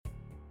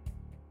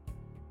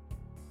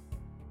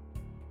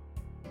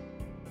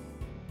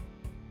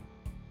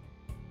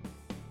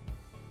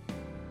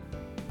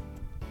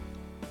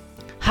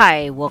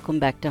Hi, welcome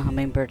back to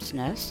Hummingbird's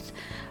Nest.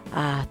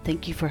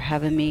 Thank you for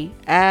having me.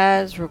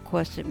 As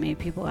requested, many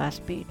people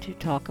asked me to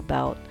talk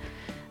about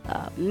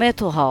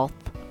mental health,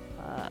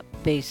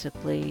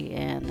 basically,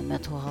 and the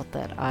mental health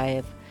that I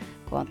have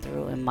gone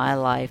through in my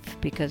life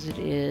because it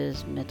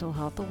is Mental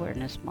Health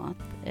Awareness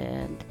Month,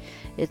 and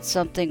it's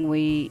something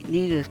we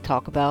need to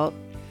talk about.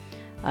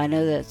 I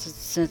know that's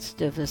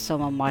sensitive to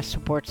some of my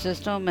support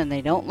system, and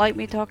they don't like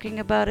me talking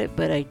about it,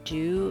 but I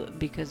do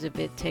because if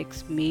it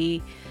takes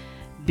me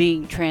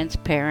being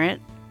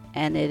transparent,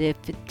 and if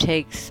it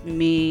takes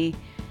me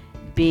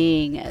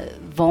being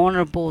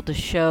vulnerable to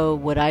show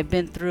what I've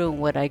been through and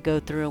what I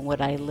go through and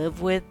what I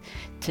live with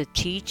to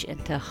teach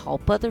and to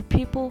help other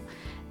people,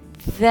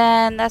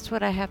 then that's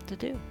what I have to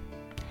do.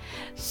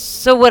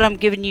 So what I'm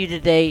giving you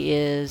today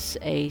is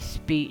a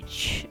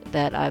speech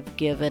that I've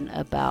given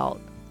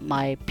about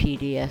my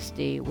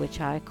PTSD,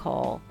 which I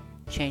call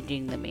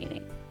Changing the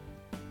Meaning.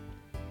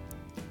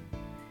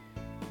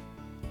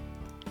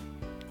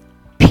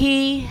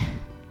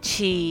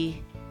 PTSD.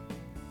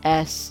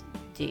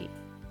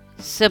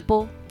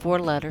 Simple, 4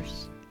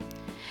 letters.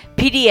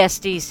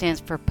 PTSD stands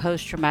for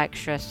Post-Traumatic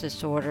Stress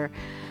Disorder.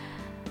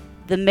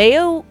 The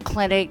Mayo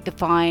Clinic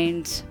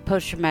defines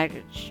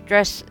post-traumatic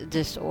stress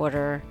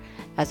disorder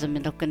as a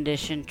mental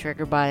condition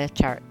triggered by a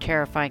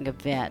terrifying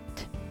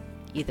event,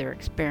 either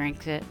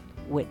experiencing it,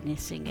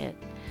 witnessing it.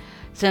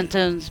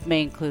 Symptoms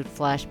may include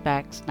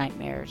flashbacks,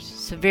 nightmares,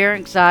 severe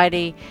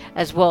anxiety,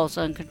 as well as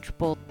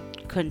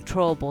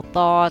uncontrollable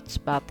thoughts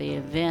about the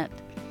event.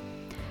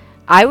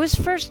 I was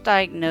first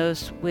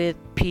diagnosed with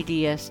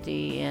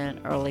PTSD in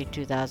early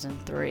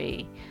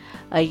 2003,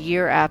 a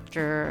year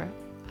after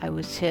I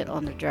was hit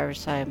on the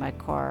driver's side of my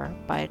car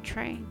by a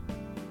train.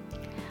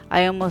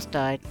 I almost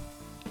died.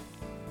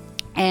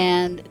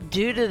 And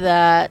due to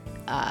that,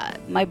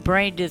 my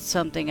brain did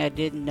something I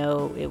didn't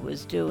know it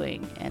was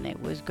doing, and it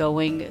was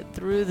going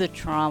through the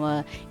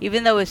trauma.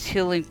 Even though it's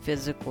healing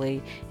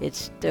physically, it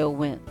still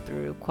went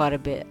through quite a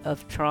bit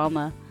of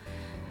trauma.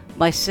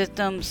 My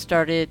symptoms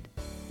started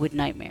with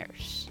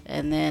nightmares,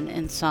 and then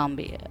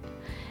insomnia,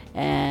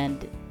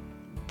 and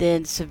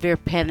then severe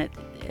panic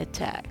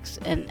attacks.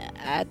 And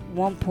at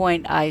one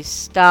point, I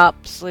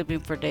stopped sleeping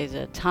for days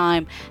at a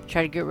time,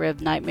 tried to get rid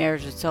of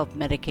nightmares and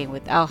self-medicating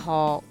with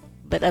alcohol.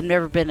 But I've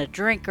never been a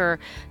drinker,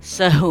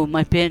 so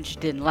my binge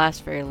didn't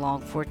last very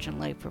long,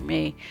 fortunately for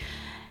me.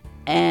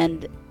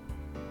 And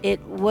it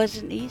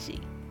wasn't easy.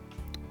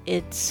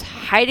 It's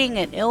hiding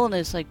an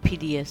illness like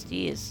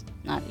PTSD is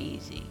not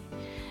easy.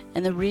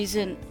 And the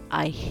reason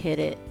I hid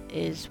it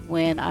is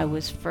when I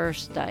was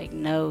first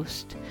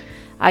diagnosed,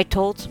 I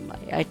told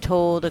somebody. I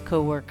told a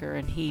coworker,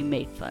 and he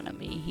made fun of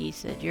me. He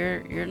said,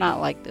 "You're not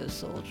like those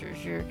soldiers.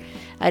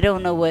 I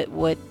don't know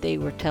what they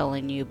were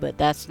telling you, but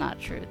that's not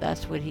true."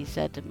 That's what he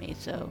said to me.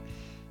 So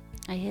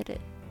I hid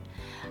it,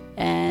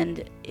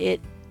 and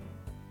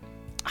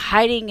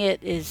hiding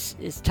it is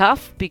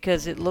tough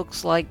because it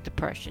looks like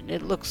depression.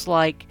 It looks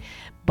like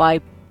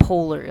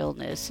bipolar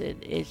illness.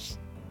 It's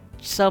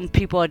some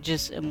people are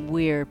just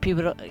weird.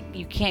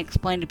 You can't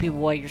explain to people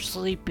why you're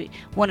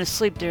want to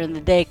sleep during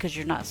the day because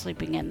you're not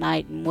sleeping at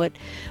night, and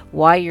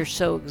why you're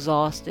so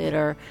exhausted,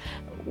 or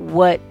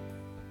what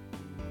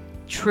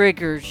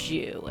triggers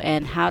you,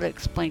 and how to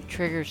explain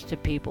triggers to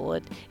people.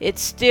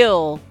 It's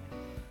still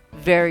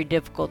very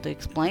difficult to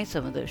explain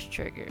some of those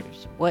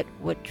triggers. What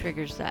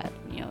triggers that?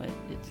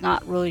 It's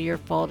not really your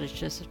fault. It's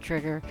just a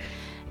trigger,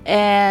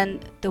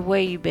 and the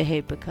way you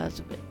behave because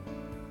of it.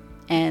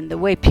 And the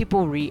way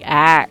people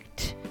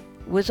react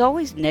was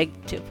always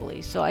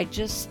negatively, so I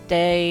just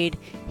stayed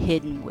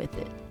hidden with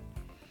it.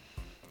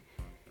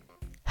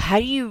 How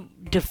do you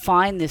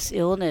define this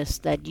illness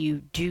that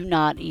you do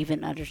not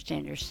even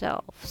understand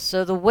yourself?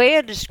 So the way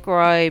I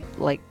describe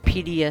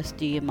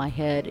PTSD in my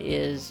head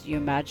is, you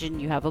imagine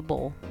you have a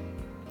bowl,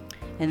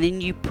 and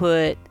then you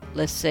put,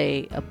 let's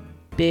say, a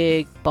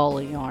big ball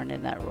of yarn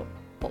in that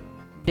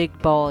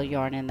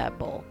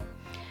bowl.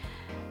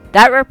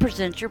 That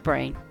represents your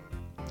brain.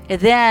 And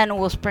then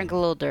we'll sprinkle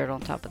a little dirt on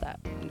top of that.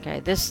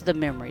 Okay, this is the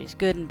memories,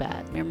 good and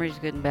bad. Memories,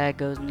 good and bad,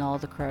 goes in all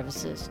the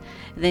crevices.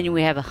 And then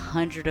we have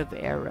 100 of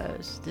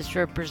arrows. This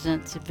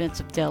represents events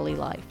of daily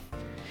life.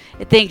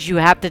 Things you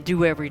have to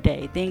do every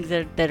day. Things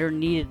that are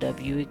needed of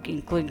you,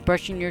 including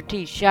brushing your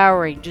teeth,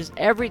 showering, just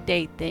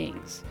everyday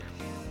things.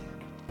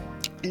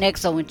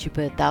 Next, I want you to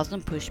put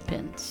 1,000 push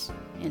pins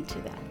into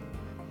that.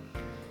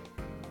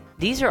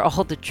 These are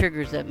all the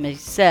triggers that may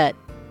set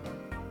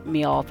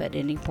me off at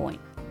any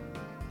point.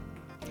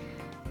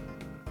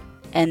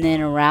 And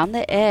then around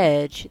the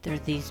edge, there are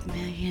these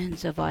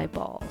millions of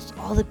eyeballs.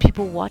 All the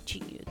people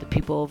watching you. The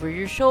people over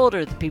your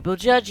shoulder. The people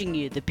judging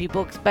you. The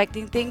people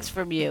expecting things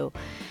from you.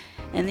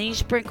 And then you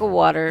sprinkle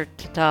water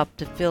to top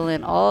to fill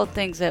in all the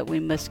things that we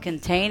must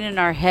contain in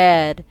our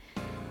head.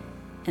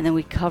 And then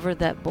we cover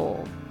that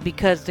bowl.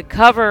 Because the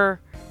cover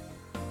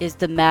is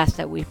the mask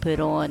that we put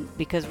on.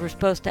 Because we're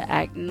supposed to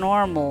act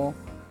normal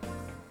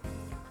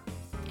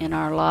in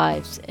our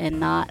lives and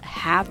not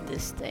have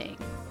this thing.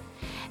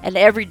 And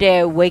every day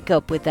I wake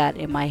up with that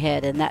in my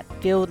head, and that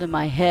filled in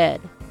my head.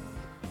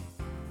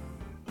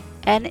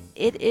 And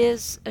it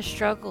is a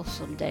struggle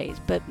some days,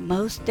 but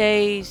most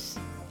days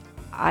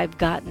I've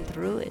gotten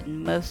through it.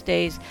 And most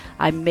days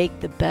I make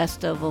the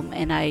best of them,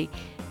 and I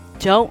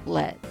don't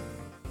let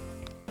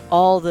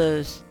all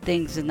those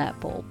things in that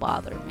bowl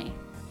bother me.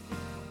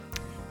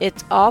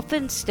 It's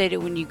often stated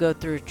when you go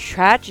through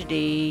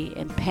tragedy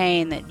and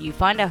pain that you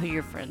find out who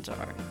your friends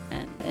are.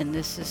 And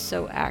this is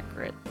so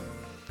accurate.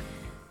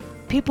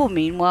 People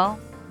mean well,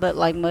 but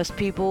like most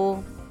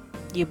people,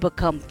 you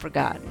become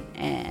forgotten.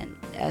 And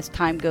as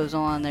time goes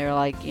on, they're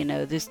like,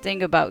 this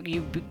thing about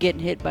you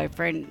getting hit by a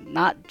friend,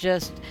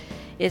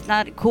 it's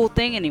not a cool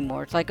thing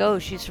anymore. It's like, oh,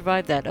 she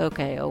survived that.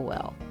 Okay, oh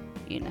well.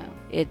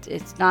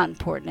 It's not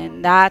important.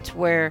 And that's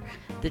where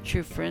the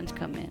true friends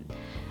come in.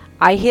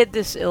 I hid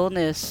this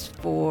illness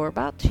for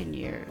about 10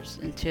 years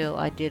until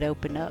I did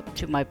open up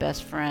to my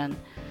best friend,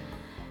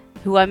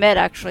 who I met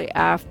actually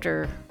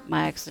after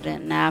my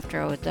accident and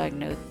after I was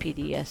diagnosed with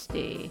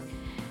PTSD.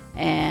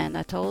 And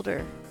I told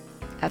her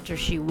after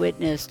she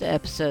witnessed the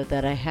episode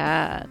that I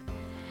had.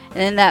 And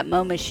in that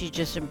moment, she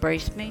just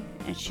embraced me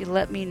and she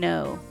let me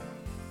know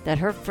that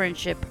her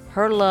friendship,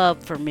 her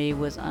love for me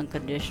was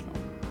unconditional.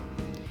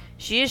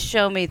 She has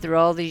shown me through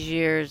all these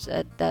years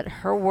that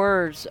her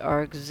words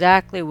are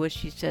exactly what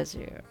she says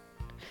here.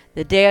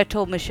 The day I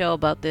told Michelle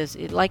about this,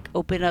 it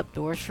opened up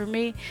doors for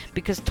me,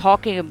 because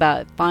talking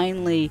about it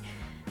finally,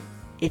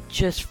 it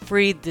just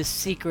freed the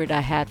secret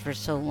I had for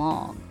so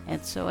long.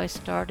 And so I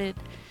started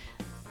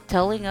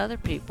telling other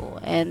people,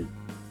 and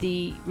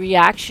the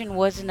reaction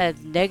wasn't as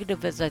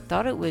negative as I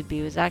thought it would be.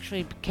 It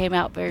actually came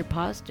out very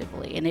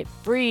positively, and it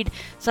freed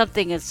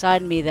something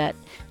inside me that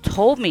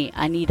told me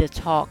I need to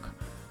talk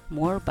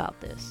more about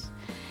this.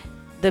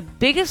 The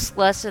biggest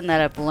lesson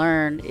that I've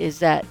learned is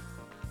that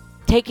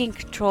taking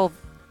control of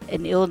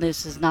an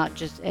illness is not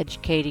just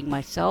educating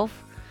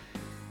myself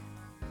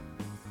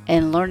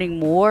and learning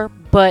more,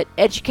 but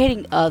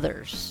educating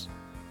others.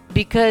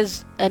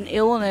 Because an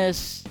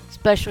illness,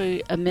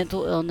 especially a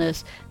mental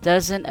illness,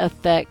 doesn't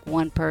affect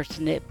one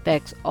person, it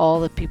affects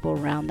all the people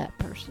around that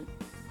person.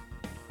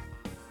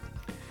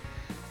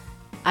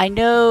 I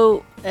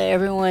know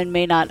everyone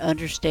may not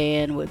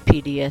understand what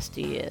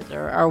PTSD is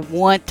or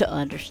want to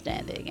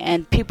understand it,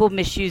 and people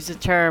misuse the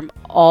term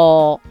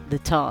all the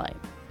time.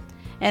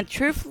 And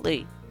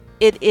truthfully,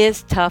 it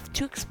is tough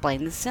to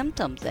explain the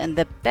symptoms and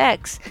the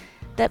effects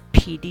that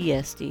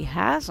PTSD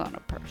has on a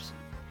person.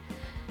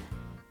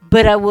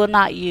 But I will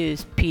not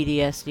use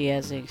PTSD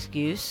as an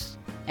excuse,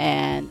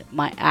 and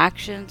my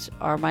actions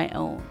are my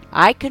own.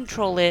 I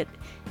control it,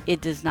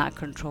 it does not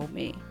control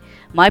me.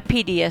 My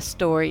PTSD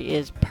story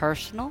is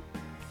personal,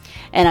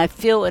 and I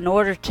feel in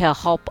order to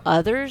help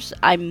others,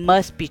 I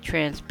must be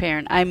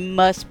transparent. I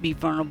must be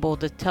vulnerable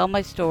to tell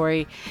my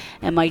story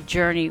and my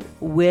journey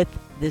with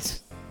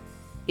this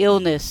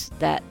illness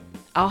that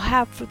I'll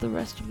have for the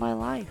rest of my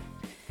life.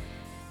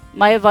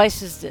 My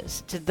advice is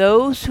this: to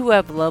those who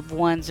have loved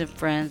ones and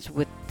friends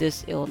with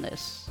this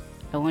illness,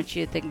 I want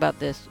you to think about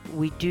this.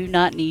 We do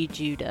not need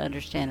you to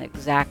understand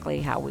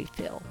exactly how we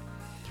feel.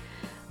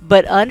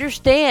 But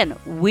understand,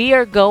 we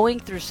are going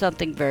through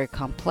something very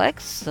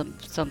complex,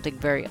 something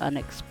very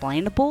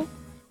unexplainable.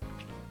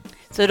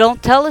 So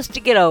don't tell us to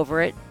get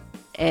over it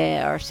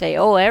or say,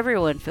 oh,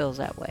 everyone feels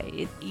that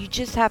way. You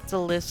just have to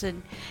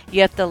listen. You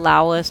have to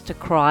allow us to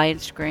cry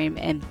and scream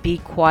and be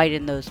quiet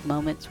in those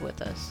moments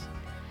with us.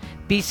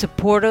 Be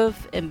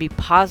supportive and be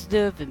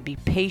positive and be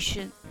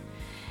patient.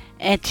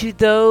 And to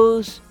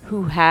those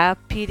who have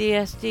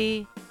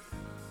PTSD,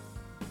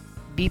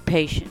 be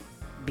patient,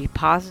 be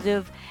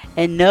positive,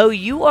 and know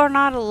you are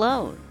not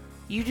alone.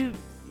 You do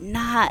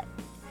not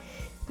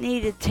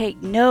need to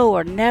take no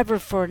or never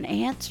for an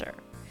answer.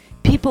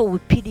 People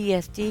with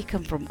PTSD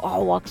come from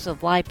all walks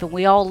of life, and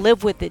we all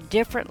live with it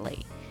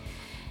differently.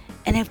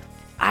 And if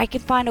I can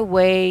find a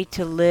way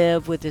to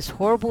live with this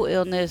horrible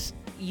illness,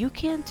 you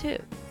can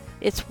too.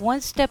 It's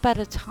one step at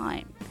a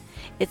time.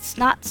 It's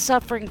not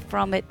suffering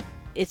from it,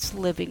 it's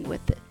living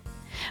with it.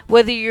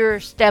 Whether your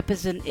step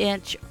is an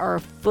inch or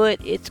a foot,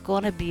 it's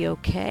going to be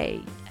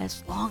okay.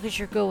 As long as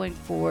you're going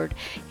forward,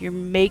 you're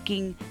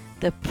making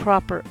the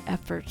proper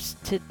efforts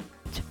to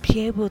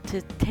be able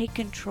to take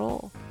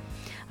control.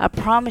 I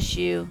promise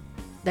you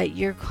that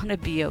you're going to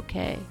be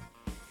okay.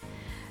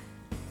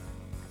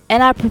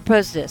 And I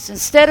propose this.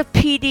 Instead of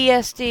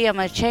PTSD, I'm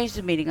going to change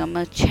the meaning. I'm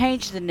going to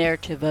change the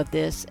narrative of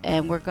this,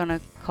 and we're going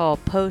to call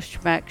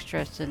post-traumatic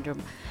stress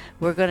syndrome.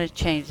 We're going to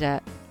change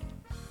that.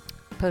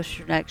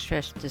 Post-traumatic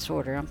stress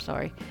disorder,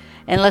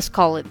 and let's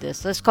call it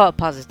this. Let's call it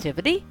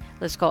positivity,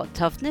 let's call it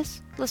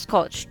toughness, let's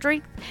call it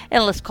strength,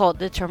 and let's call it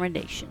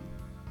determination.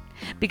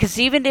 Because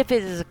even if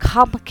it is a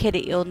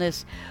complicated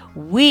illness,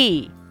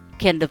 we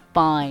can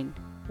define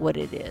what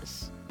it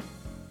is.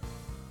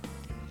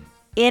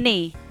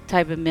 Any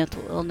type of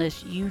mental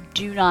illness, you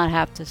do not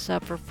have to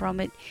suffer from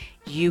it.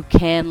 You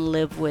can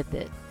live with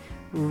it.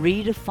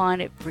 Redefine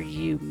it for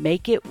you.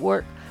 Make it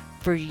work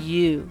for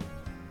you.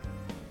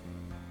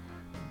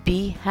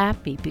 Be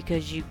happy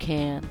because you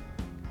can.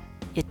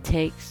 It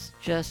takes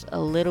just a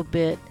little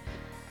bit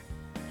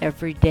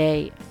every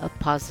day of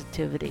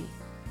positivity.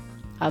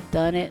 I've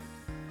done it.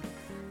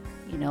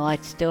 You know, I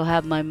still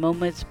have my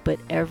moments, but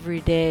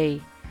every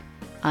day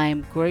I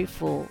am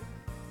grateful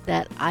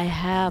that I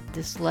have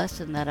this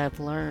lesson that I've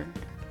learned.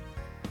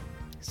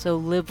 So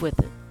live with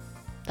it.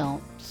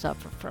 Don't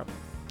suffer from it.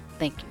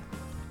 Thank you.